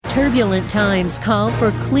Turbulent times call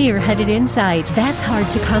for clear-headed insight. That's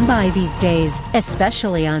hard to come by these days,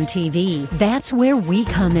 especially on TV. That's where we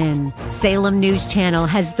come in. Salem News Channel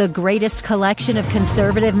has the greatest collection of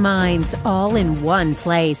conservative minds all in one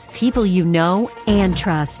place. People you know and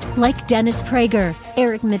trust, like Dennis Prager,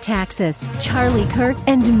 Eric Metaxas, Charlie Kirk,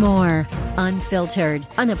 and more. Unfiltered,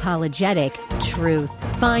 unapologetic truth.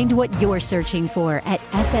 Find what you're searching for at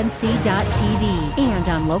snc.tv and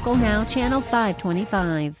on Local Now, Channel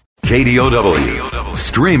 525. KDOW.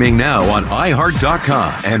 Streaming now on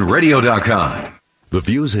iHeart.com and Radio.com. The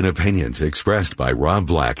views and opinions expressed by Rob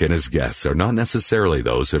Black and his guests are not necessarily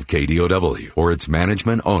those of KDOW or its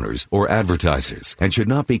management, owners, or advertisers and should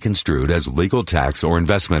not be construed as legal, tax, or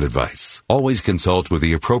investment advice. Always consult with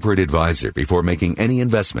the appropriate advisor before making any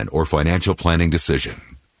investment or financial planning decision.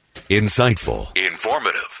 Insightful,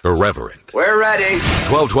 informative, irreverent. We're ready.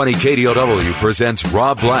 1220 KDOW presents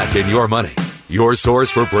Rob Black and Your Money. Your source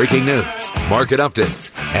for breaking news, market updates,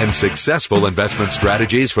 and successful investment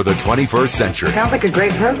strategies for the 21st century. Sounds like a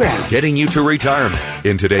great program. Getting you to retirement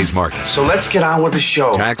in today's market. So let's get on with the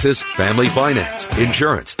show. Taxes, family finance,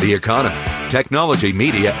 insurance, the economy, technology,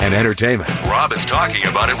 media, and entertainment. Rob is talking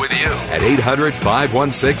about it with you at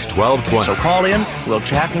 800-516-1220. So call in, we'll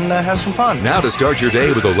chat and have some fun. Now to start your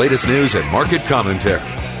day with the latest news and market commentary.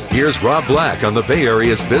 Here's Rob Black on the Bay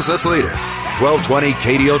Area's business leader, 1220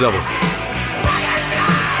 KDOW.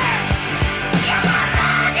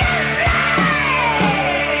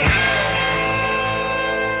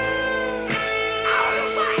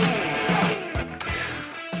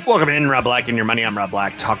 Welcome in, Rob Black and Your Money. I'm Rob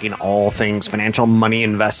Black, talking all things financial, money,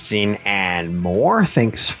 investing, and more.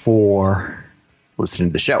 Thanks for listening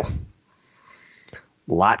to the show. A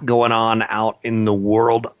lot going on out in the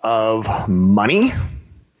world of money.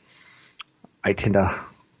 I tend to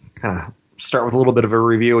kind of start with a little bit of a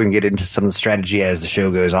review and get into some of the strategy as the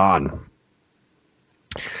show goes on.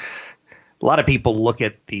 A lot of people look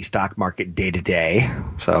at the stock market day to day,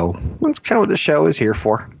 so that's kind of what the show is here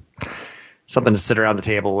for. Something to sit around the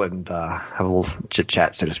table and have a little chit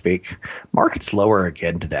chat, so to speak. Market's lower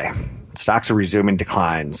again today. Stocks are resuming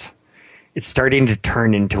declines. It's starting to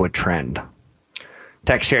turn into a trend.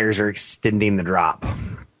 Tech shares are extending the drop.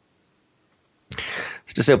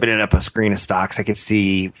 So just opening up a screen of stocks, I can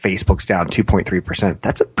see Facebook's down 2.3%.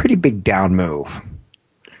 That's a pretty big down move.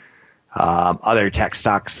 Other tech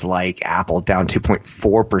stocks like Apple down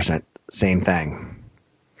 2.4%. Same thing.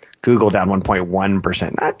 Google down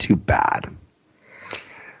 1.1%. Not too bad.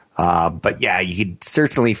 But yeah, you could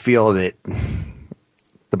certainly feel that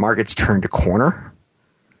the market's turned a corner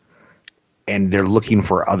and they're looking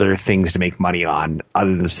for other things to make money on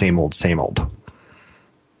other than the same old, same old.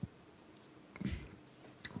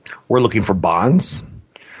 We're looking for bonds.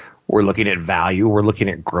 We're looking at value. We're looking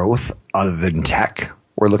at growth other than tech.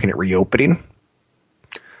 We're looking at reopening.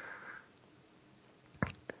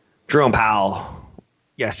 Jerome Powell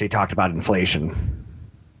yesterday talked about inflation.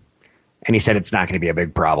 And he said it's not going to be a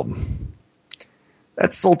big problem.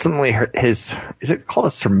 That's ultimately his, is it called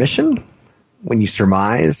a submission? When you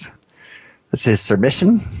surmise? That's his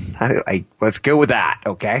submission? Let's go with that,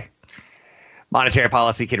 okay? Monetary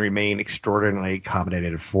policy can remain extraordinarily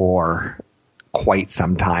accommodative for quite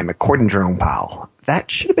some time, according to Jerome Powell.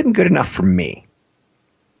 That should have been good enough for me.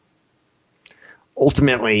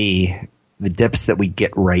 Ultimately, the dips that we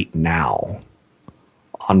get right now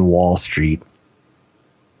on Wall Street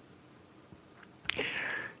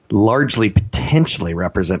largely potentially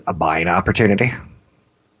represent a buying opportunity.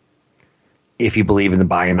 If you believe in the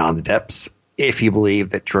buying on the dips, if you believe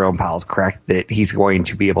that Jerome Powell's correct, that he's going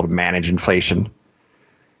to be able to manage inflation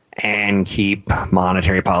and keep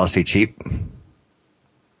monetary policy cheap.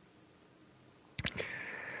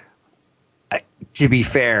 To be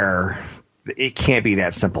fair, it can't be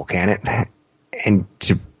that simple, can it? And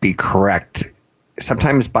to be correct,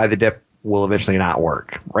 sometimes buy the dip will eventually not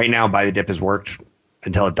work. Right now, buy the dip has worked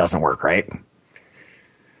until it doesn't work, right?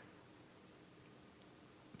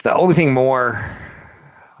 The only thing more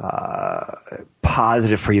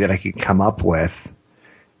positive for you that I could come up with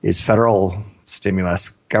is federal stimulus,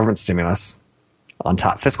 government stimulus, on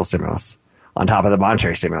top, fiscal stimulus, on top of the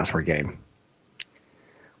monetary stimulus we're getting.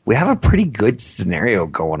 We have a pretty good scenario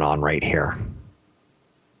going on right here.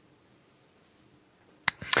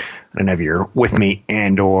 I don't know if you're with me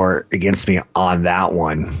and or against me on that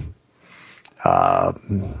one.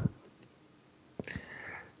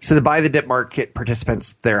 So the buy the dip market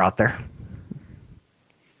participants, they're out there.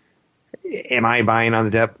 Am I buying on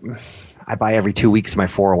the dip? I buy every 2 weeks my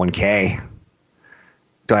 401k.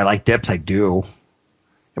 Do I like dips? I do.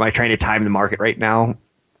 Am I trying to time the market right now?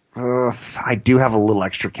 I do have a little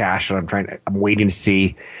extra cash, and I'm waiting to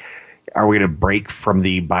see, are we going to break from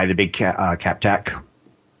the buy the big cap tech?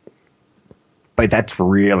 But that's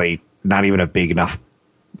really not even a big enough.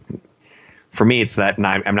 For me, it's that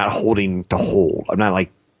I'm not holding to hold. I'm not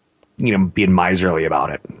being miserly about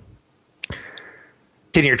it.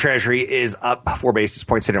 10-year Treasury is up 4 basis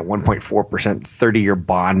points at 1.4%. 30-year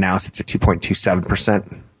bond now sits at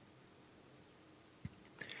 2.27%.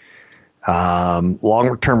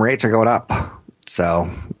 Long-term rates are going up. So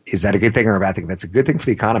is that a good thing or a bad thing? That's a good thing for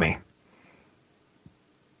the economy.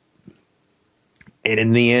 And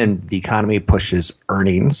in the end, the economy pushes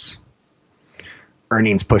earnings.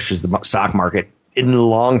 Earnings pushes the stock market in the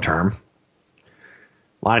long term.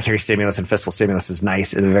 Monetary stimulus and fiscal stimulus is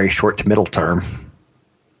nice in the very short to middle term.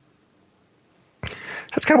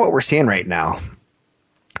 That's kind of what we're seeing right now.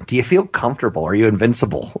 Do you feel comfortable? Are you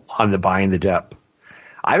invincible on the buy and the dip?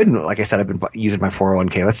 I've been using my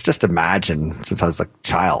 401k. Let's just imagine since I was a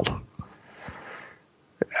child.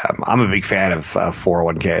 I'm a big fan of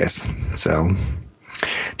 401ks. So,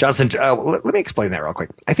 Johnson, let me explain that real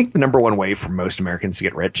quick. I think the number one way for most Americans to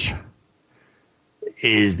get rich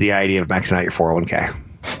is the idea of maxing out your 401k.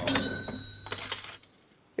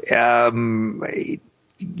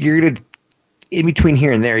 You're going to, in between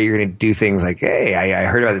here and there, you're going to do things like, hey, I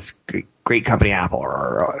heard about this great company, Apple,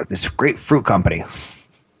 or this great fruit company.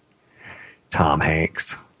 Tom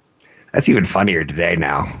Hanks. That's even funnier today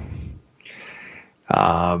now.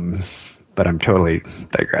 But I'm totally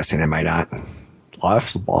digressing. Am I not?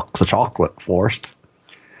 Life's a box of chocolate, Forrest.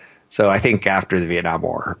 So I think after the Vietnam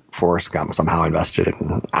War, Forrest Gump somehow invested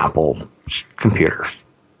in Apple computers.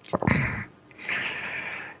 So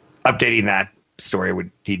updating that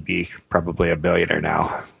story he'd be probably a billionaire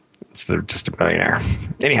now instead of just a millionaire.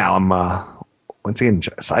 Anyhow, I'm once again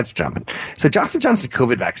sides jumping. So Johnson & Johnson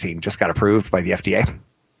COVID vaccine just got approved by the FDA.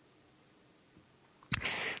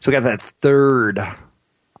 So we got that third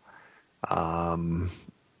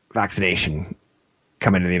vaccination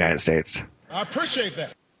coming to the United States. I appreciate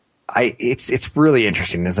that. It's really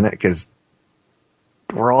interesting, isn't it? Because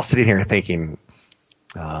we're all sitting here thinking,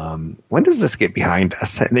 when does this get behind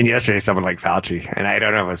us? And then yesterday, someone like Fauci, and I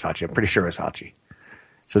don't know if it was Fauci, I'm pretty sure it was Fauci,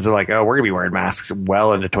 says they're like, oh, we're going to be wearing masks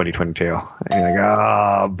well into 2022. And you're like,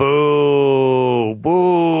 oh, boo,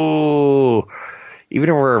 boo. Even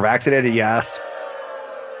if we're vaccinated, yes.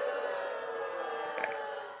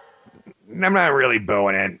 I'm not really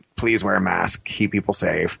booing it. Please wear a mask. Keep people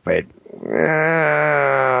safe. But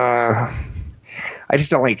I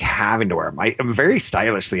just don't like having to wear them. I'm very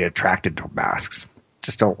stylishly attracted to masks.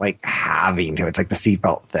 Just don't like having to. It's like the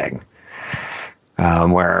seatbelt thing.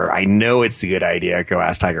 Where I know it's a good idea. Go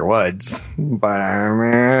ask Tiger Woods. But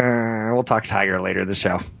we'll talk Tiger later in the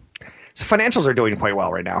show. So financials are doing quite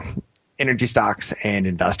well right now. Energy stocks and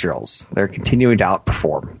industrials. They're continuing to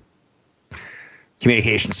outperform.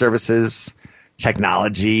 Communication services,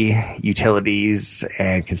 technology, utilities,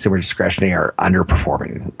 and consumer discretionary are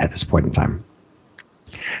underperforming at this point in time.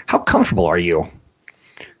 How comfortable are you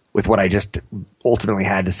with what I just ultimately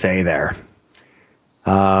had to say there?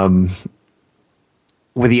 With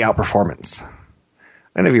the outperformance. I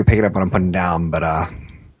don't know if you're picking up what I'm putting down, but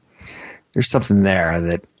there's something there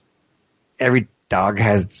that every dog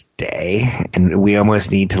has its day, and we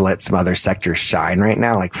almost need to let some other sectors shine right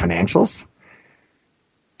now, like financials.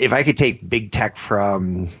 If I could take big tech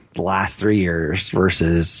from the last 3 years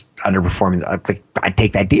versus underperforming, I'd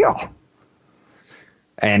take that deal.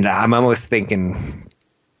 And I'm almost thinking,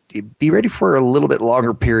 be ready for a little bit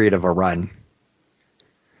longer period of a run.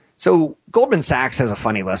 So Goldman Sachs has a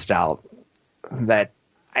funny list out that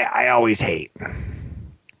I always hate,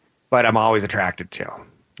 but I'm always attracted to.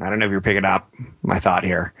 I don't know if you're picking up my thought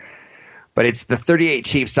here, but it's the 38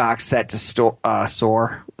 cheap stocks set to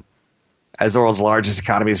soar as the world's largest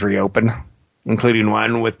economies reopen, including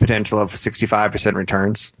one with potential of 65%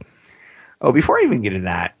 returns. Oh, before I even get into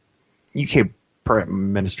that, UK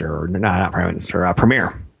Prime Minister, or no, not Prime Minister,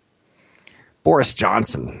 Premier Boris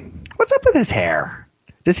Johnson. What's up with his hair?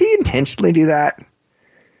 Does he intentionally do that?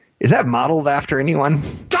 Is that modeled after anyone?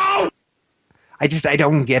 No! I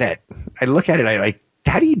don't get it. I look at it,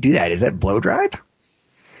 how do you do that? Is that blow dried?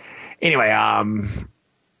 Anyway,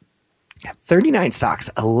 39 stocks,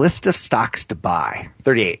 a list of stocks to buy.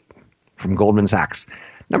 38 from Goldman Sachs.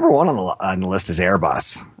 Number one on the list is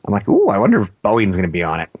Airbus. I'm like, ooh, I wonder if Boeing's going to be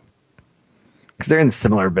on it. Because they're in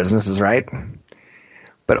similar businesses, right?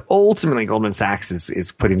 But ultimately, Goldman Sachs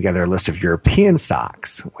is putting together a list of European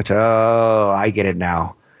stocks, which, I get it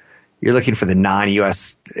now. You're looking for the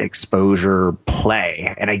non-U.S. exposure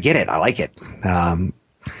play. And I get it. I like it.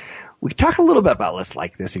 We can talk a little bit about lists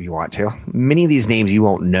like this if you want to. Many of these names you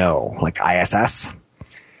won't know, like ISS,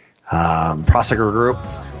 Prosegur Group,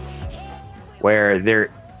 where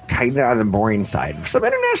they're kind of on the boring side. Some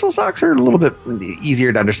international stocks are a little bit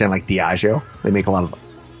easier to understand, like Diageo. They make a lot of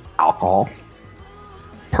alcohol.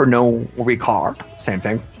 Pernod Ricard, same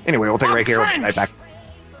thing. Anyway, we'll take a break here. We'll be right back.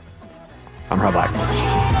 I'm Rob Black.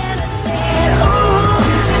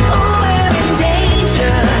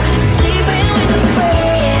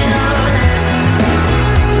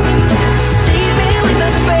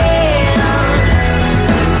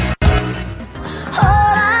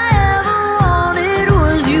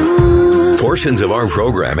 Portions of our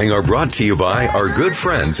programming are brought to you by our good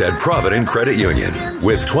friends at Provident Credit Union,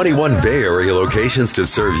 with 21 Bay Area locations to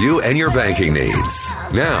serve you and your banking needs.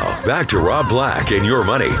 Now, back to Rob Black and Your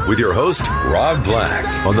Money with your host, Rob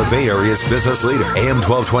Black, on the Bay Area's business leader, AM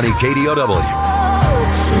 1220 KDOW.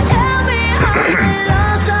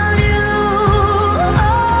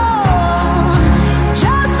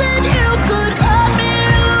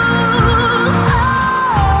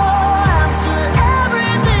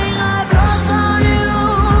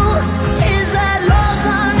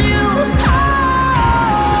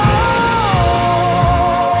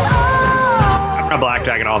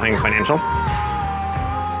 Talking all things financial,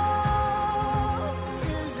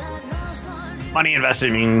 money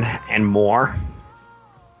investing, and more.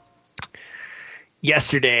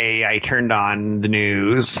 Yesterday, I turned on the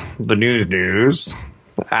news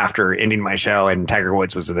after ending my show, and Tiger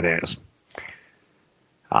Woods was in the news.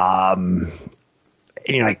 And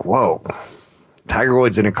you're like, whoa, Tiger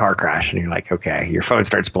Woods in a car crash. And you're like, okay, your phone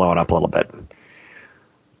starts blowing up a little bit.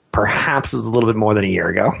 Perhaps it was a little bit more than a year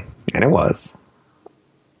ago, and it was.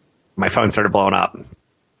 My phone started blowing up.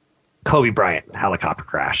 Kobe Bryant, helicopter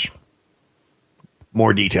crash.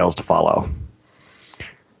 More details to follow.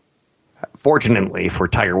 Fortunately for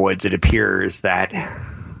Tiger Woods, it appears that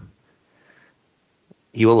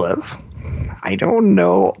he will live. I don't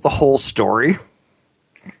know the whole story.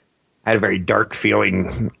 I had a very dark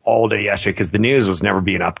feeling all day yesterday because the news was never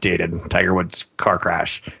being updated. Tiger Woods car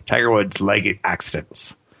crash. Tiger Woods leg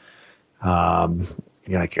accidents.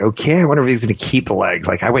 You're like, okay, I wonder if he's going to keep the legs.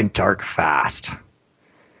 Like, I went dark fast.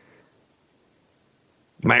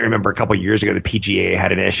 You might remember a couple of years ago, the PGA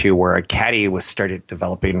had an issue where a caddy started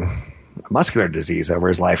developing a muscular disease over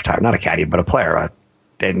his lifetime. Not a caddy, but a player.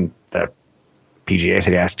 Then the PGA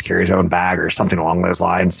said he has to carry his own bag or something along those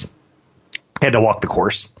lines. He had to walk the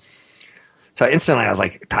course. So instantly I was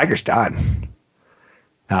like, Tiger's done.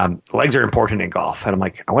 Legs are important in golf. And I'm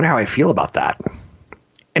like, I wonder how I feel about that.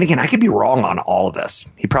 And again, I could be wrong on all of this.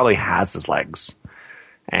 He probably has his legs,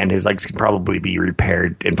 and his legs can probably be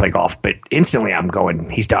repaired and play golf. But instantly I'm going,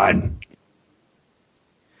 he's done.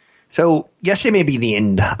 So yesterday may be the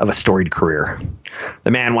end of a storied career.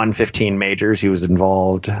 The man won 15 majors. He was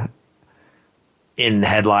involved in the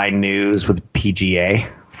headline news with PGA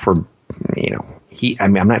for,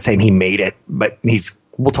 I'm not saying he made it, but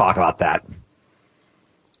we'll talk about that.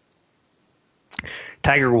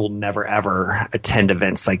 Tiger will never, ever attend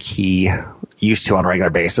events like he used to on a regular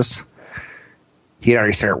basis. He had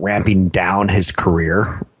already started ramping down his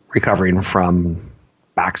career, recovering from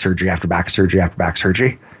back surgery after back surgery after back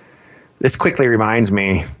surgery. This quickly reminds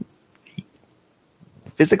me,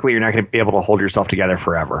 physically, you're not going to be able to hold yourself together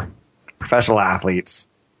forever. Professional athletes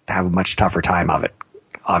have a much tougher time of it,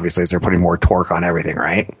 obviously, as they're putting more torque on everything,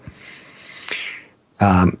 right?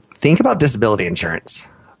 Think about disability insurance.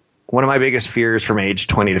 One of my biggest fears from age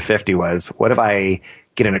 20 to 50 was, what if I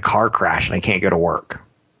get in a car crash and I can't go to work?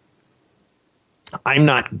 I'm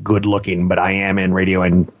not good looking, but I am in radio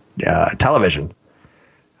and television.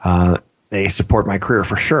 They support my career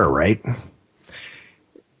for sure, right?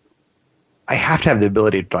 I have to have the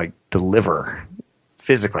ability to deliver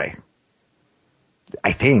physically.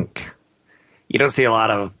 I think. You don't see a lot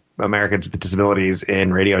of Americans with disabilities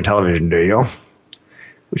in radio and television, do you?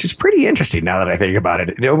 Which is pretty interesting now that I think about it.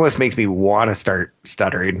 It almost makes me want to start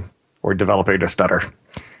stuttering or developing a stutter.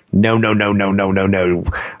 No.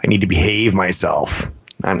 I need to behave myself.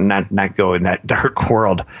 Not go in that dark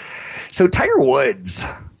world. So Tiger Woods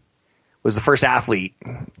was the first athlete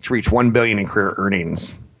to reach $1 billion in career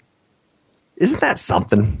earnings. Isn't that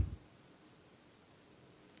something?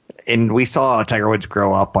 And we saw Tiger Woods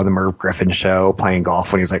grow up on the Merv Griffin show, playing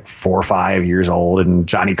golf when he was like 4 or 5 years old, and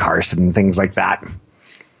Johnny Carson and things like that. $1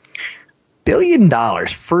 billion,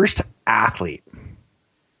 first athlete.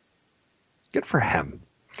 Good for him.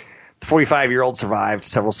 The 45-year-old survived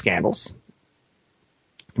several scandals.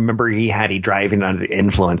 Remember, he driving under the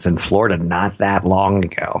influence in Florida not that long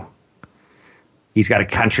ago. He's got a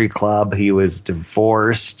country club. He was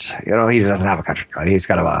divorced. He doesn't have a country club. He's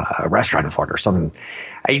got a restaurant in Florida or something.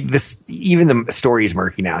 Even the story's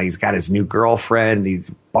murky now. He's got his new girlfriend. His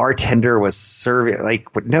bartender was serving.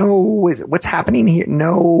 What's happening here?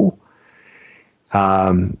 No.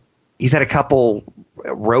 He's had a couple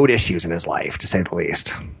road issues in his life, to say the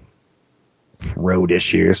least. Road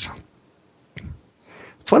issues.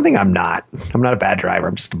 It's one thing I'm not. I'm not a bad driver.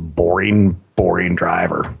 I'm just a boring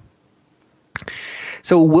driver.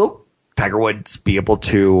 So will Tiger Woods be able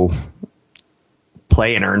to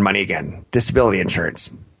play and earn money again? Disability insurance.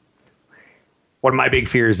 One of my big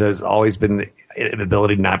fears has always been the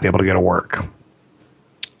ability to not be able to go to work.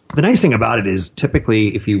 The nice thing about it is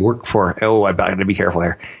typically if you work for, I'm going to be careful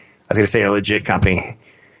there. I was going to say a legit company.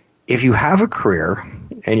 If you have a career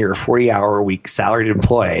and you're a 40-hour-a-week salaried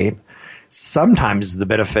employee, sometimes the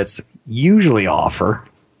benefits usually offer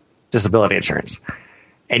disability insurance,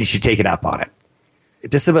 and you should take it up on it.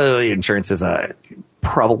 Disability insurance is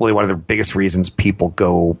probably one of the biggest reasons people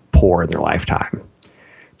go poor in their lifetime.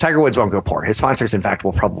 Tiger Woods won't go poor. His sponsors, in fact,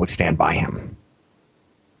 will probably stand by him.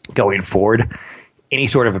 Going forward, any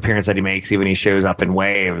sort of appearance that he makes, even he shows up in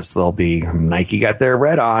waves, they'll be Nike got their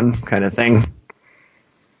red on kind of thing.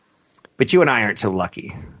 But you and I aren't so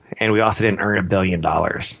lucky, and we also didn't earn $1 billion.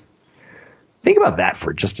 Think about that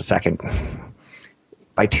for just a second.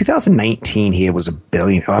 By 2019, he was a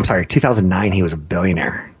billion. 2009, he was a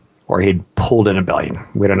billionaire, or he'd pulled in $1 billion.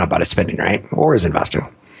 We don't know about his spending, right? Or his investing,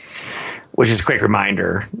 which is a quick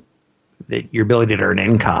reminder that your ability to earn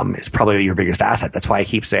income is probably your biggest asset. That's why I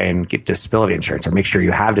keep saying get disability insurance, or make sure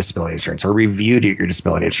you have disability insurance, or review your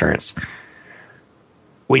disability insurance.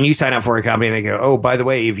 When you sign up for a company and they go, oh, by the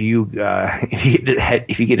way, if you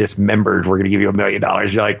get dismembered, we're going to give you $1 million.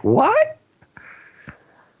 You're like, what?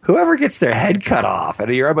 Whoever gets their head cut off, and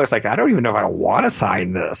you're almost like, I don't even know if I want to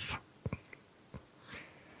sign this.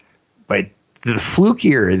 But the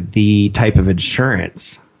flukier the type of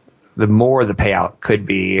insurance, the more the payout could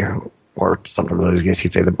be, or sometimes I guess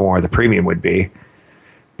you'd say the more the premium would be.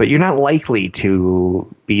 But you're not likely to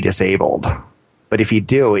be disabled. But if you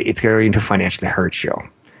do, it's going to financially hurt you.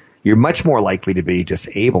 You're much more likely to be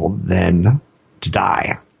disabled than to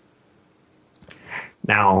die.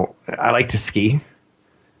 Now, I like to ski.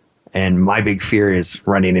 And my big fear is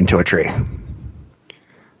running into a tree.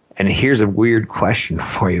 And here's a weird question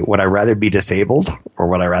for you. Would I rather be disabled or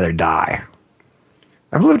would I rather die?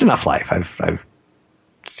 I've lived enough life. I've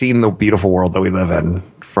seen the beautiful world that we live in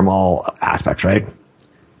from all aspects, right?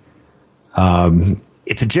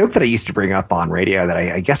 It's a joke that I used to bring up on radio that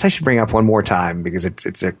I guess I should bring up one more time because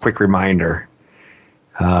it's a quick reminder.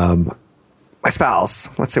 My spouse,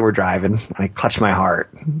 let's say we're driving, and I clutch my heart.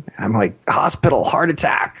 And I'm like, hospital, heart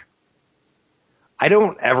attack. I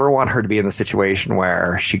don't ever want her to be in the situation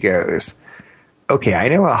where she goes, okay, I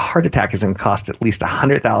know a heart attack is going to cost at least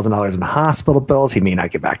 $100,000 in hospital bills. He may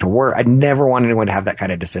not get back to work. I never want anyone to have that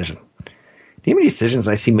kind of decision. Do you have any decisions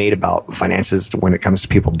I see made about finances when it comes to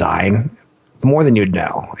people dying? More than you'd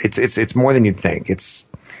know. It's more than you'd think. It's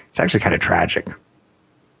actually kind of tragic.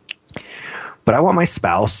 But I want my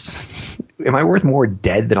spouse. Am I worth more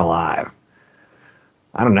dead than alive?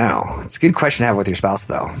 I don't know. It's a good question to have with your spouse,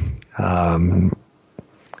 though.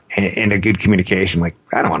 And a good communication, like,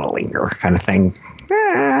 I don't want to linger kind of thing.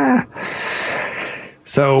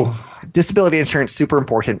 So disability insurance, super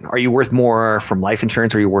important. Are you worth more from life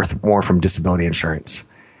insurance or are you worth more from disability insurance?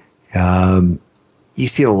 You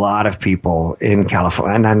see a lot of people in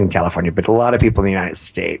California, not in California, but a lot of people in the United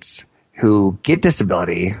States who get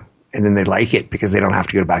disability and then they like it because they don't have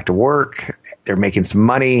to go back to work. They're making some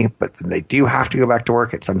money, but then they do have to go back to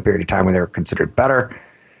work at some period of time when they're considered better.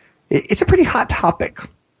 It's a pretty hot topic.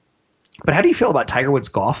 But how do you feel about Tiger Woods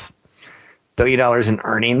golf? $1 billion in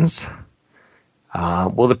earnings.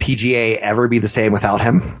 Will the PGA ever be the same without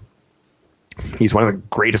him? He's one of the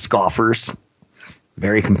greatest golfers.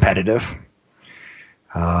 Very competitive.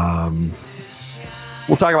 We'll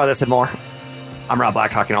talk about this and more. I'm Rob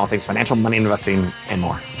Black, talking all things financial, money, investing, and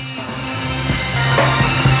more.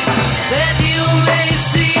 That you may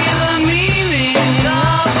see the meaning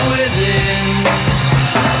of within.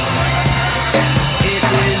 It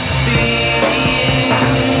is being.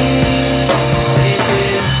 It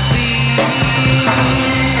is being.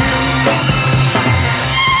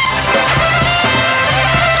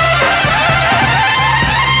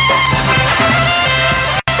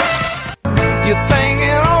 You think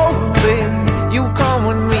it over, baby. You come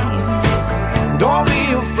with me. Don't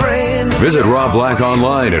be afraid. Visit Rob Black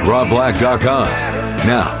online at robblack.com.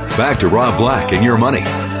 Now, back to Rob Black and Your Money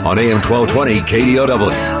on AM 1220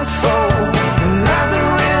 KDOW.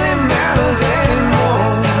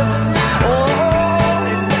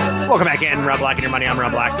 Welcome back in, Rob Black and Your Money. I'm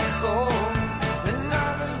Rob Black.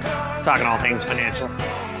 Talking all things financial.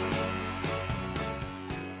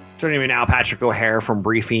 Joining me now, Patrick O'Hare from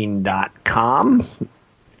Briefing.com.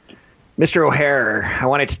 Mr. O'Hare, I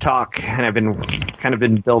wanted to talk, and I've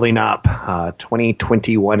been building up.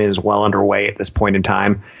 2021 is well underway at this point in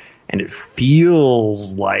time, and it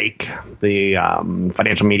feels like the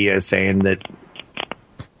financial media is saying that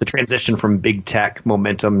the transition from big tech,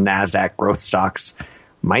 momentum, NASDAQ growth stocks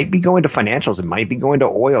might be going to financials. It might be going to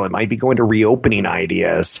oil. It might be going to reopening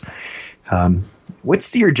ideas.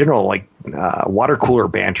 What's your general water cooler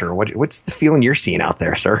banter? What's the feeling you're seeing out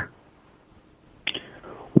there, sir?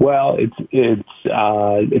 Well,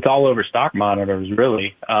 it's all over stock monitors,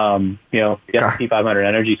 really. The S&P 500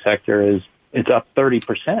 energy sector it's up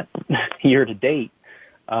 30% year to date.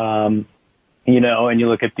 And you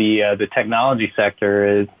look at the technology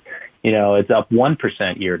sector it's up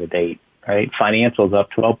 1% year to date. Right, financials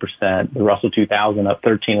up 12%, the Russell 2000 up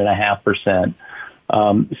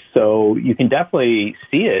 13.5%. So you can definitely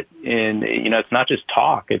see it in, it's not just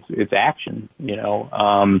talk, it's action,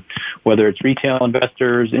 whether it's retail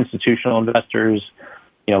investors, institutional investors,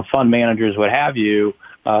 fund managers, what have you.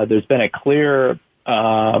 There's been a clear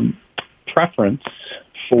preference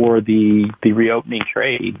for the reopening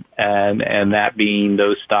trade, and that being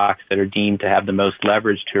those stocks that are deemed to have the most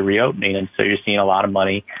leverage to reopening. And so you're seeing a lot of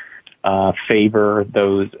money favor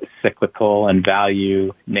those cyclical and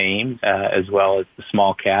value names, as well as the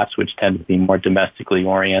small caps, which tend to be more domestically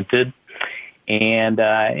oriented. And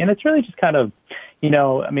it's really just kind of,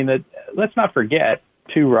 let's not forget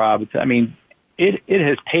too, Rob, it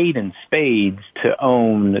has paid in spades to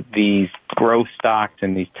own these growth stocks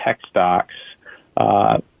and these tech stocks.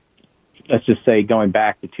 Let's just say going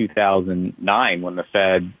back to 2009 when the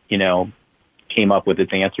Fed, came up with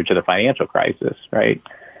its answer to the financial crisis, right?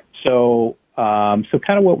 So kind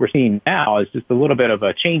of what we're seeing now is just a little bit of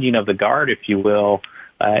a changing of the guard, if you will,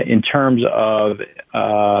 in terms of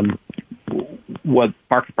what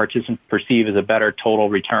market participants perceive as a better total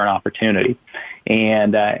return opportunity.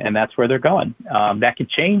 And that's where they're going. That could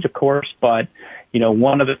change, of course, but,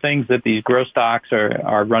 one of the things that these growth stocks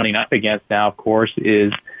are running up against now, of course,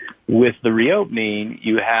 is with the reopening,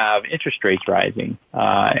 you have interest rates rising.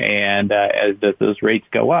 And as those rates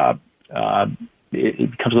go up,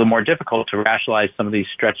 it becomes a little more difficult to rationalize some of these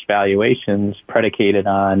stretched valuations predicated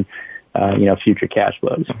on, future cash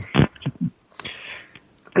flows.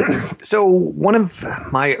 So one of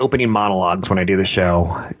my opening monologues when I do the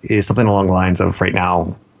show is something along the lines of right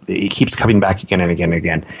now, it keeps coming back again and again and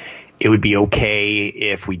again. It would be okay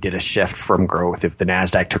if we did a shift from growth, if the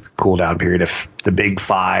NASDAQ took a cool down period, if the big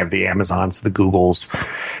five, the Amazons, the Googles,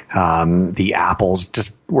 the Apples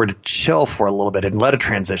just were to chill for a little bit and let a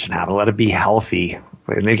transition happen, let it be healthy.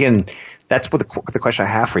 And again, that's what the question I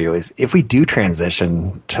have for you is, if we do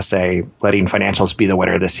transition to, say, letting financials be the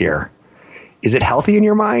winner this year, is it healthy in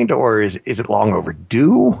your mind, or is it long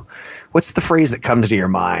overdue? What's the phrase that comes to your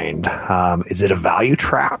mind? Is it a value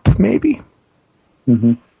trap, maybe?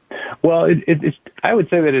 Mm-hmm. Well, it's I would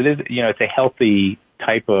say that it is, it's a healthy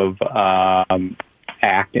type of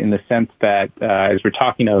act in the sense that as we're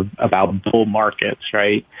talking about bull markets,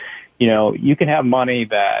 right? You can have money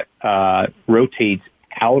that rotates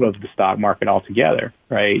out of the stock market altogether,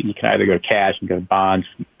 right? You can either go to cash and go to bonds,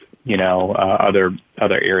 other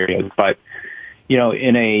areas. But,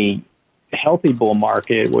 in a healthy bull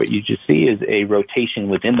market, what you just see is a rotation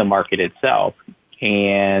within the market itself.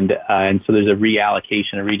 And so there's a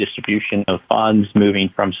reallocation, a redistribution of funds moving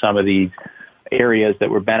from some of these areas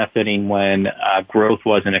that were benefiting when growth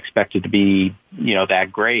wasn't expected to be,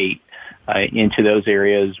 that great, into those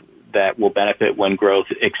areas that will benefit when growth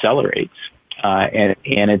accelerates. And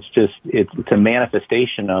it's a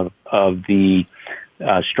manifestation of the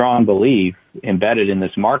strong belief embedded in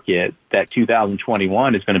this market that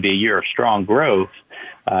 2021 is going to be a year of strong growth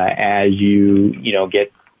as you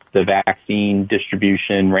get the vaccine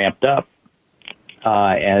distribution ramped up,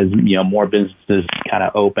 as more businesses kind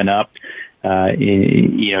of open up,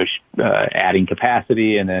 adding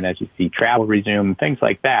capacity, and then as you see travel resume, things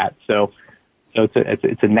like that. So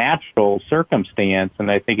it's a natural circumstance,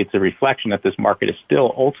 and I think it's a reflection that this market is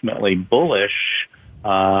still ultimately bullish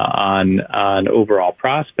on overall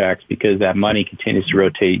prospects, because that money continues to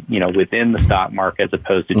rotate, within the stock market as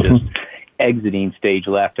opposed to just exiting stage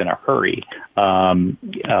left in a hurry,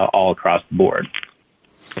 all across the board.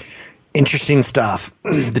 Interesting stuff.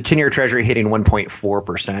 The 10-year Treasury hitting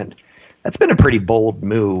 1.4%. That's been a pretty bold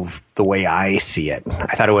move the way I see it.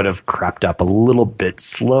 I thought it would have crept up a little bit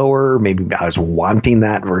slower. Maybe I was wanting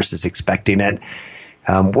that versus expecting it.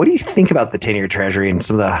 What do you think about the 10-year Treasury and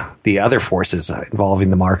some of the other forces involving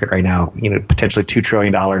the market right now? Potentially $2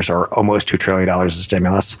 trillion or almost $2 trillion of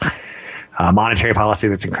stimulus, monetary policy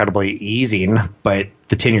that's incredibly easing, but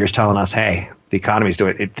the 10-year is telling us, hey, the economy's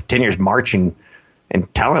doing it. The 10-year is marching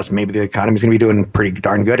and telling us maybe the economy's going to be doing pretty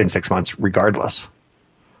darn good in 6 months, regardless.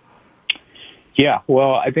 Yeah,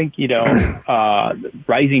 well, I think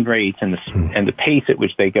rising rates and the pace at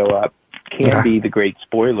which they go up can be the great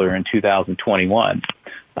spoiler in 2021.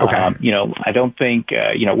 Okay. I don't think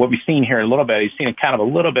what we've seen here a little bit. We've seen a kind of a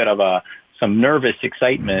little bit of some nervous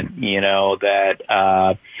excitement. That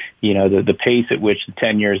the pace at which the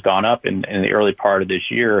 10-year has gone up in the early part of this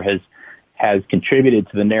year has contributed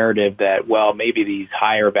to the narrative that, well, maybe these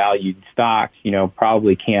higher valued stocks,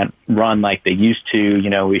 probably can't run like they used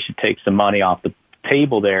to. We should take some money off the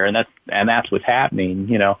table there, and that's what's happening.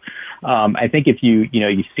 I think if you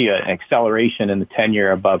see an acceleration in the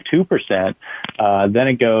 10-year above 2%, then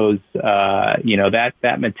it goes,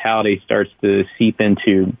 that mentality starts to seep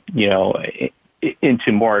into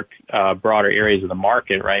more broader areas of the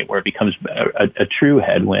market, right, where it becomes a true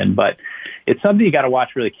headwind. But it's something you got to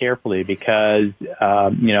watch really carefully because,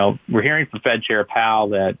 we're hearing from Fed Chair Powell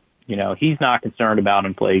that, he's not concerned about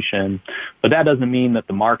inflation, but that doesn't mean that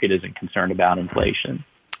the market isn't concerned about inflation.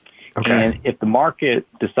 Okay. And if the market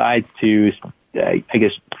decides to,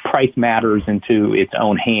 price matters into its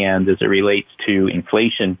own hands as it relates to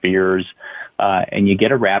inflation fears, and you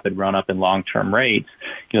get a rapid run-up in long-term rates,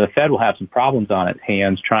 the Fed will have some problems on its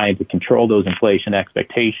hands trying to control those inflation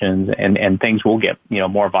expectations, and things will get,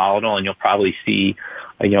 more volatile, and you'll probably see,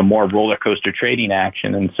 more roller coaster trading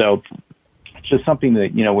action. And so it's just something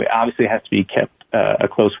that, we obviously has to be kept a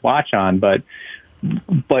close watch on, but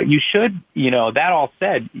you should, that all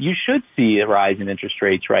said, you should see a rise in interest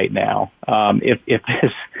rates right now. If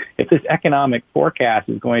this economic forecast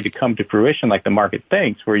is going to come to fruition like the market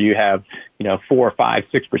thinks, where you have, 4, 5,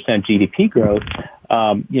 6% GDP growth,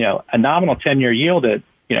 a nominal 10-year yield at,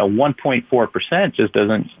 1.4% just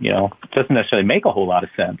doesn't necessarily make a whole lot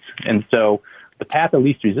of sense. And so the path of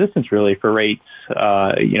least resistance really for rates,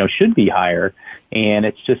 should be higher. And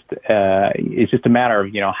it's just a matter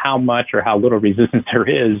of, how much or how little resistance there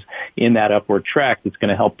is in that upward track that's going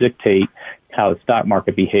to help dictate how the stock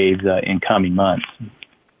market behaves in coming months.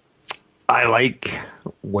 I like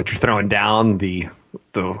what you're throwing down. The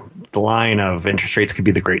line of interest rates could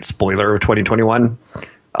be the great spoiler of 2021.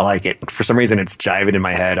 I like it. For some reason, it's jiving in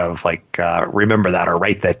my head of remember that or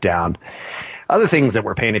write that down. Other things that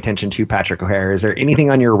we're paying attention to, Patrick O'Hare, is there anything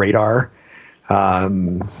on your radar?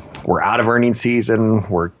 We're out of earnings season.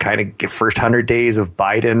 We're kind of first 100 days of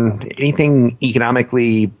Biden. Anything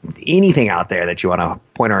economically, anything out there that you want to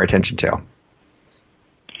point our attention to?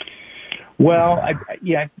 Well,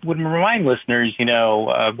 I would remind listeners,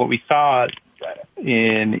 what we saw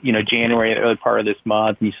in, January, the early part of this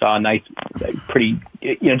month, you saw a nice,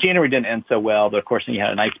 January didn't end so well, but of course you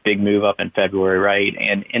had a nice big move up in February, right?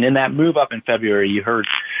 And in that move up in February, you heard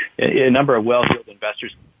a number of well-heeled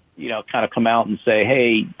investors, kind of come out and say,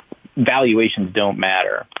 hey, valuations don't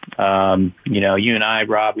matter. You and I,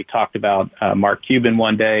 Rob, we talked about Mark Cuban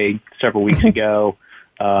one day several weeks ago,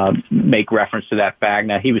 make reference to that fact.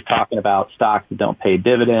 Now, he was talking about stocks that don't pay a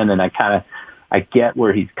dividend, and I get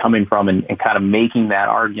where he's coming from and kind of making that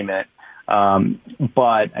argument.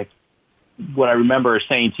 But what I remember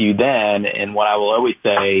saying to you then, and what I will always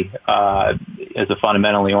say as a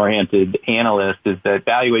fundamentally oriented analyst, is that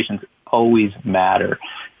valuations always matter.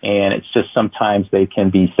 And it's just sometimes they can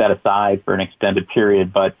be set aside for an extended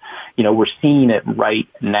period. But, we're seeing it right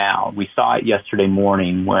now. We saw it yesterday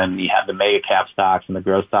morning when you had the mega cap stocks and the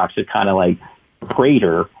growth stocks that kind of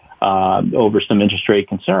crater over some interest rate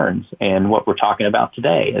concerns. And what we're talking about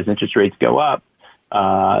today, as interest rates go up,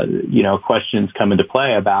 questions come into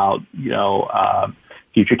play about,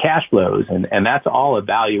 future cash flows. And that's all a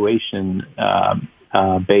valuation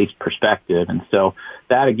based perspective. And so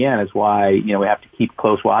that, again, is why, we have to keep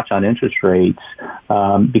close watch on interest rates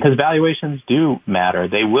because valuations do matter.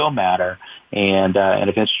 They will matter. And if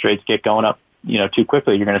interest rates get going up, too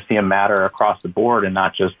quickly, you're going to see them matter across the board and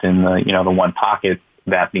not just in the one pocket,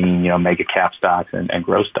 that being, mega cap stocks and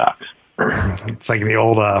growth stocks. It's like the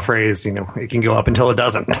old phrase, it can go up until it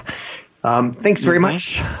doesn't. Thanks very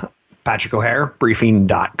much, Patrick O'Hare,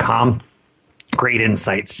 briefing.com. Great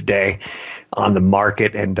insights today on the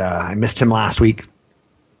market, and I missed him last week.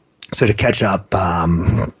 So to catch up,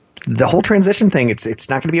 the whole transition thing, it's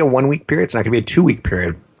not going to be a 1 week period. It's not going to be a 2 week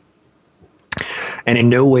period. And in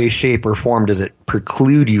no way, shape, or form does it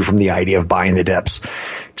preclude you from the idea of buying the dips.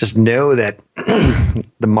 Just know that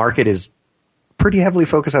the market is pretty heavily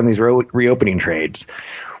focused on these reopening trades.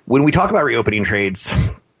 When we talk about reopening trades,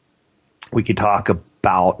 we could talk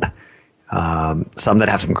about some that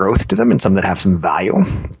have some growth to them and some that have some value.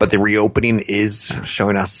 But the reopening is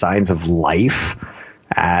showing us signs of life,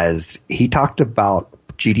 as he talked about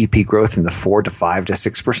GDP growth in the 4 to 5 to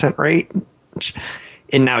 6% rate.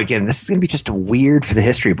 And now, again, this is going to be just weird for the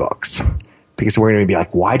history books, because we're going to be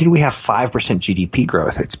like, why did we have 5% GDP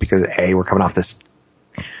growth? It's because, A, we're coming off this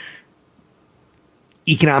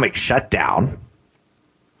economic shutdown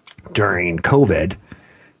during COVID,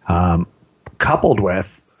 coupled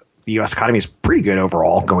with the U.S. economy is pretty good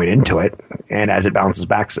overall going into it. And as it bounces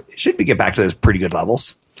back, it should get back to those pretty good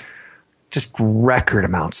levels. Just record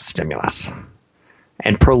amounts of stimulus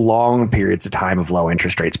and prolonged periods of time of low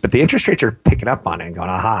interest rates. But the interest rates are picking up on it and going,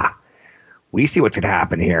 aha, we see what's going to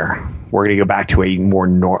happen here. We're going to go back to a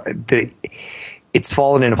more it's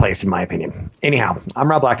fallen into place, in my opinion. Anyhow, I'm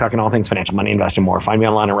Rob Black, talking all things financial, money, investing, more. Find me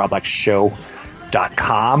online at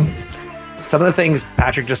robblackshow.com. Some of the things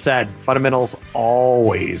Patrick just said, fundamentals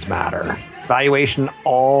always matter. Valuation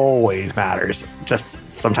always matters. Just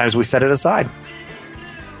sometimes we set it aside.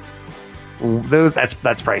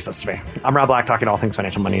 That's priceless to me. I'm Rob Black, talking all things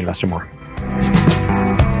financial, money, investing, more.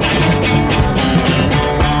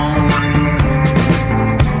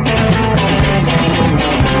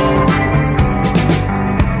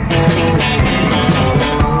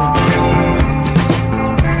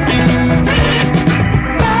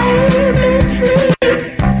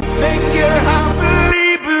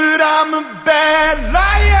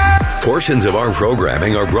 Portions of our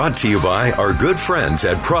programming are brought to you by our good friends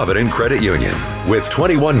at Provident Credit Union, with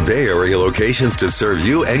 21 Bay Area locations to serve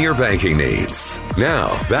you and your banking needs. Now,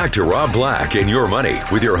 back to Rob Black and Your Money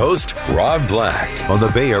with your host, Rob Black, on the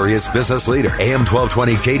Bay Area's business leader, AM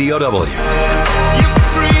 1220 KDOW.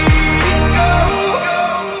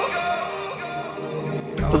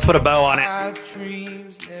 So let's put a bow on it.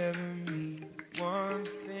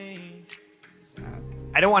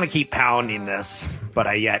 I don't want to keep pounding this, but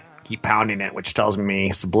I yet keep pounding it, which tells me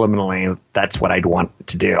subliminally that's what I'd want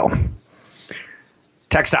to do.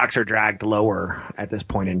 Tech stocks are dragged lower at this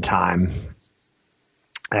point in time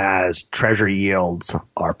as treasury yields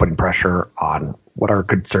are putting pressure on what are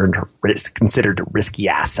considered risky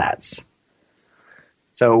assets.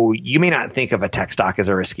 So you may not think of a tech stock as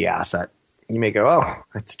a risky asset. You may go, oh,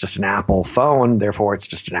 it's just an Apple phone, therefore it's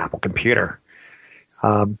just an Apple computer.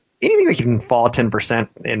 Anything that can fall 10%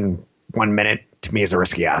 in 1 minute, to me, is a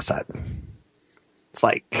risky asset. It's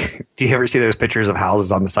like, do you ever see those pictures of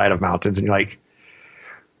houses on the side of mountains and you're like,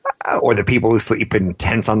 or the people who sleep in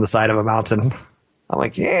tents on the side of a mountain? I'm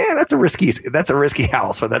like, yeah, that's a risky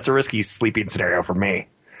house, or that's a risky sleeping scenario for me,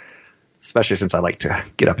 especially since I like to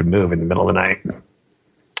get up and move in the middle of the night.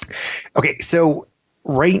 Okay, so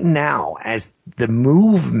right now, as the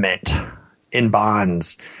movement in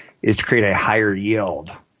bonds is to create a higher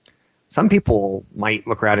yield, some people might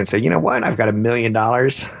look around and say, you know what, I've got $1 million.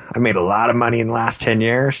 I've made a lot of money in the last 10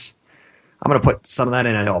 years. I'm going to put some of that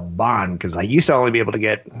into a bond, because I used to only be able to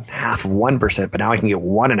get half of 1%, but now I can get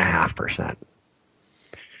 1.5%.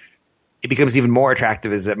 It becomes even more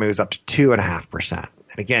attractive as it moves up to 2.5%.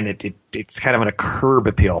 And again, it's kind of a curb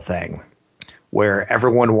appeal thing where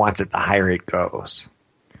everyone wants it the higher it goes.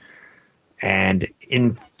 And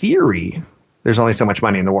in theory, there's only so much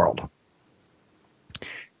money in the world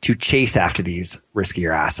to chase after these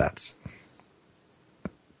riskier assets.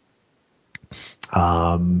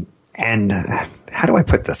 And how do I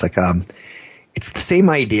put this? It's the same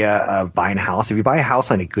idea of buying a house. If you buy a house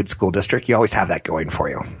in a good school district, you always have that going for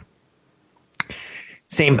you.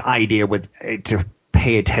 Same idea to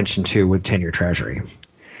pay attention to with 10-year treasury,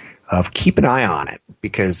 of keep an eye on it,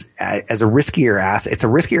 because as a riskier asset, it's a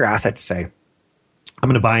riskier asset to say, I'm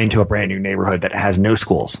going to buy into a brand new neighborhood that has no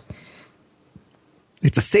schools.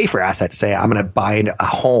 It's a safer asset to say, I'm going to buy into a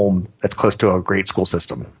home that's close to a great school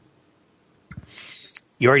system.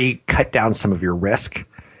 You already cut down some of your risk,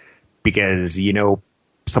 because you know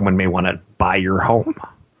someone may want to buy your home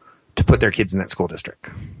to put their kids in that school district.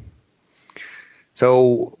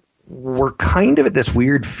 So we're kind of at this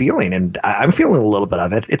weird feeling, and I'm feeling a little bit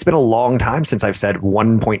of it. It's been a long time since I've said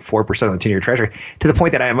 1.4% on the 10-year treasury, to the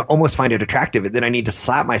point that I almost find it attractive. And then I need to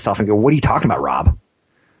slap myself and go, what are you talking about, Rob?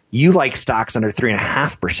 You like stocks under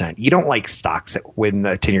 3.5%. You don't like stocks when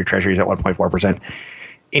the 10-year treasury is at 1.4%.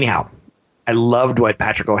 Anyhow, I loved what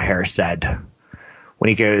Patrick O'Hare said when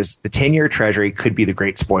he goes, the 10-year treasury could be the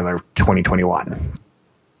great spoiler of 2021.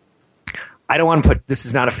 I don't want to this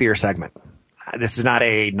is not a fear segment. This is not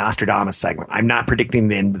a Nostradamus segment. I'm not predicting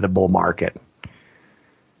the end of the bull market.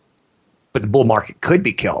 But the bull market could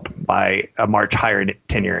be killed by a march higher in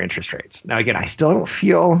 10-year interest rates. Now, again, I still don't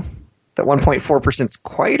feel that 1.4% is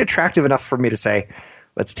quite attractive enough for me to say,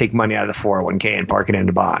 let's take money out of the 401k and park it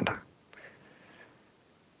into bond.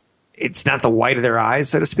 It's not the white of their eyes,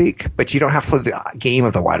 so to speak, but you don't have to play the game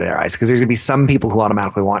of the white of their eyes because there's going to be some people who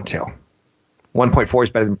automatically want to. 1.4 is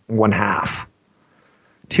better than 1/2.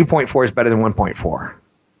 2.4 is better than 1.4.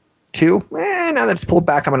 2? Now that's pulled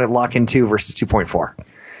back, I'm going to lock in 2 versus 2.4.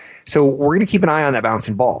 So we're going to keep an eye on that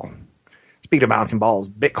bouncing ball. Speaking of bouncing balls,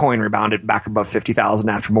 Bitcoin rebounded back above 50,000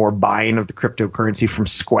 after more buying of the cryptocurrency from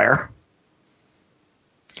Square.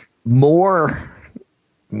 More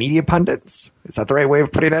media pundits, is that the right way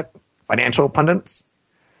of putting it? Financial pundits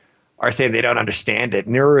are saying they don't understand it.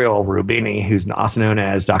 Nouriel Roubini, who's also known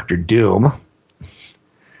as Dr. Doom. Can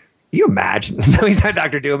you imagine? No, he's not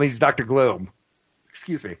Dr. Doom, he's Dr. Gloom.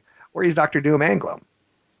 Excuse me. Or he's Dr. Doom and Gloom.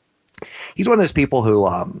 He's one of those people who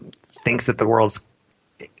thinks that the world's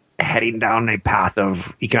heading down a path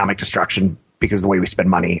of economic destruction because of the way we spend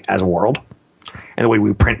money as a world and the way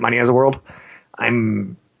we print money as a world.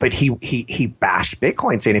 But he bashed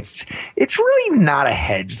Bitcoin, saying it's really not a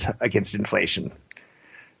hedge against inflation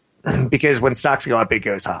because when stocks go up, it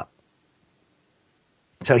goes up.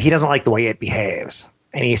 So he doesn't like the way it behaves,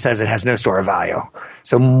 and he says it has no store of value.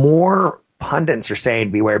 So more pundits are saying,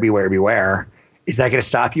 beware, beware, beware. Is that going to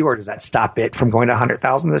stop you, or does that stop it from going to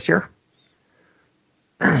 100,000 this year?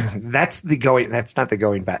 That's not the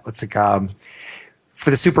going bet. Let's for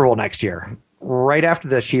the Super Bowl next year. Right after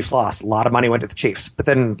the Chiefs lost, a lot of money went to the Chiefs. But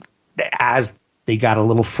then as they got a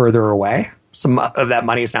little further away, some of that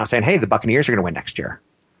money is now saying, hey, the Buccaneers are going to win next year.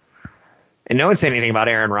 And no one's saying anything about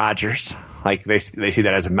Aaron Rodgers. Like they see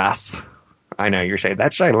that as a mess. I know you're saying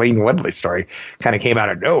that Shailene Woodley story kind of came out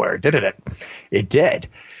of nowhere, didn't it? It did.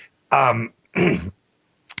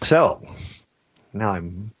 So now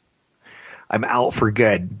I'm out for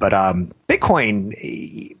good. But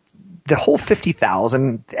Bitcoin, the whole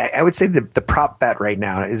 50,000, I would say the prop bet right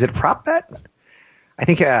now, is it a prop bet? I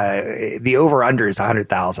think the over-under is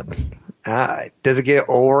 100,000. Does it get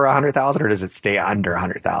over 100,000 or does it stay under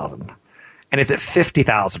 100,000? And it's at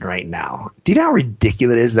 50,000 right now. Do you know how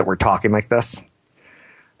ridiculous it is that we're talking like this?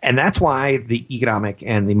 And that's why the economic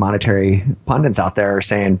and the monetary pundits out there are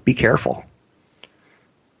saying, be careful.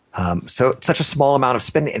 So it's such a small amount of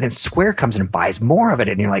spending. And then Square comes in and buys more of it.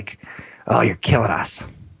 And you're like, oh, you're killing us.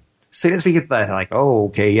 As soon as we get that, like, oh,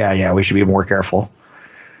 okay, yeah, we should be more careful.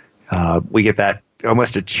 We get that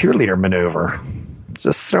almost a cheerleader maneuver.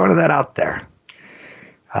 Just throwing that out there.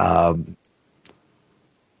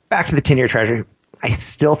 Back to the 10-year treasury. I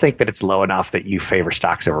still think that it's low enough that you favor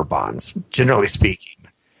stocks over bonds, generally speaking.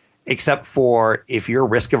 Except for if you're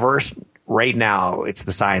risk averse, right now it's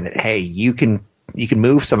the sign that, hey, you can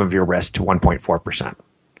move some of your risk to 1.4%.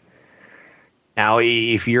 Now,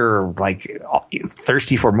 if you're like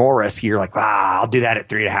thirsty for more risk, you're like, I'll do that at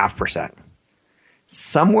 3.5%.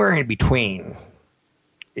 Somewhere in between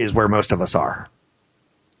is where most of us are.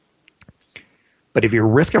 But if you're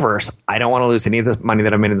risk averse, I don't want to lose any of the money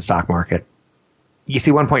that I'm in the stock market. You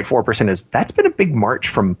see 1.4% that's been a big march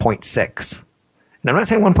from 0.6. And I'm not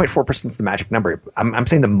saying 1.4% is the magic number. I'm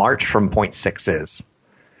saying the march from 0.6 is.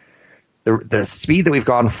 The speed that we've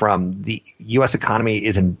gone from the U.S. economy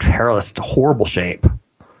is in perilous to horrible shape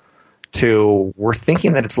to we're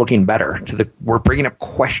thinking that it's looking better to we're bringing up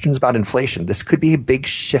questions about inflation. This could be a big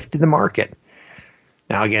shift in the market.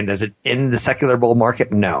 Now, again, does it end the secular bull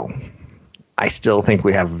market? No. I still think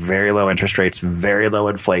we have very low interest rates, very low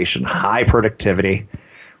inflation, high productivity.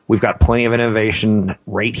 We've got plenty of innovation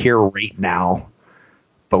right here, right now.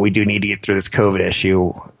 But we do need to get through this COVID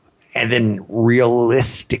issue and then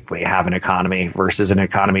realistically have an economy versus an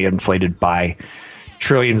economy inflated by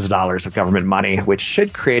trillions of dollars of government money, which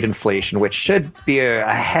should create inflation, which should be a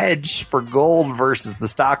hedge for gold versus the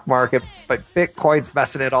stock market. But Bitcoin's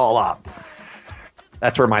messing it all up.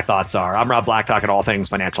 That's where my thoughts are. I'm Rob Black, talking all things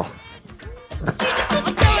financial. I'm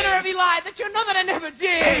telling her every lie that you know that I never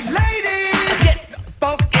did. Hey, ladies, get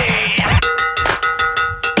funky.